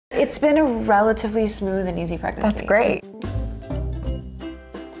It's been a relatively smooth and easy pregnancy. That's great.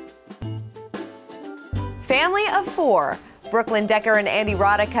 Family of 4. Brooklyn Decker and Andy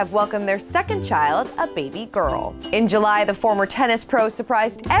Roddick have welcomed their second child, a baby girl. In July, the former tennis pro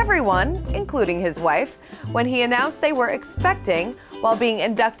surprised everyone, including his wife, when he announced they were expecting while being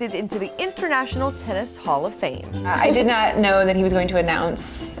inducted into the International Tennis Hall of Fame. I did not know that he was going to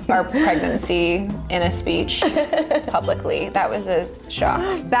announce our pregnancy in a speech publicly. That was a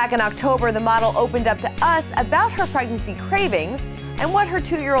shock. Back in October, the model opened up to us about her pregnancy cravings and what her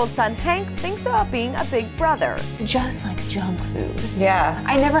 2-year-old son Hank thinks about being a big brother. Just like junk food. Yeah.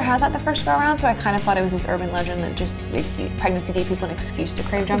 I never had that the first go around, so I kind of thought it was this urban legend that just pregnancy gave people an excuse to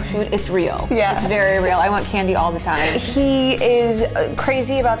crave junk food. It's real. Yeah. It's very real. I want candy all the time. He is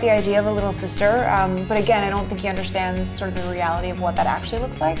crazy about the idea of a little sister, but again, I don't think he understands sort of the reality of what that actually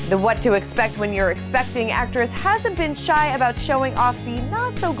looks like. The what to expect when you're expecting actress hasn't been shy about showing off the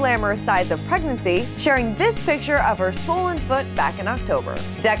not so glamorous sides of pregnancy, sharing this picture of her swollen foot back in October.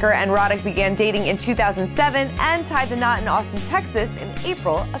 Decker and Roddick began dating in 2007 and tied the knot in Austin, Texas in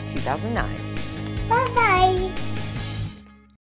April of 2009. Bye-bye.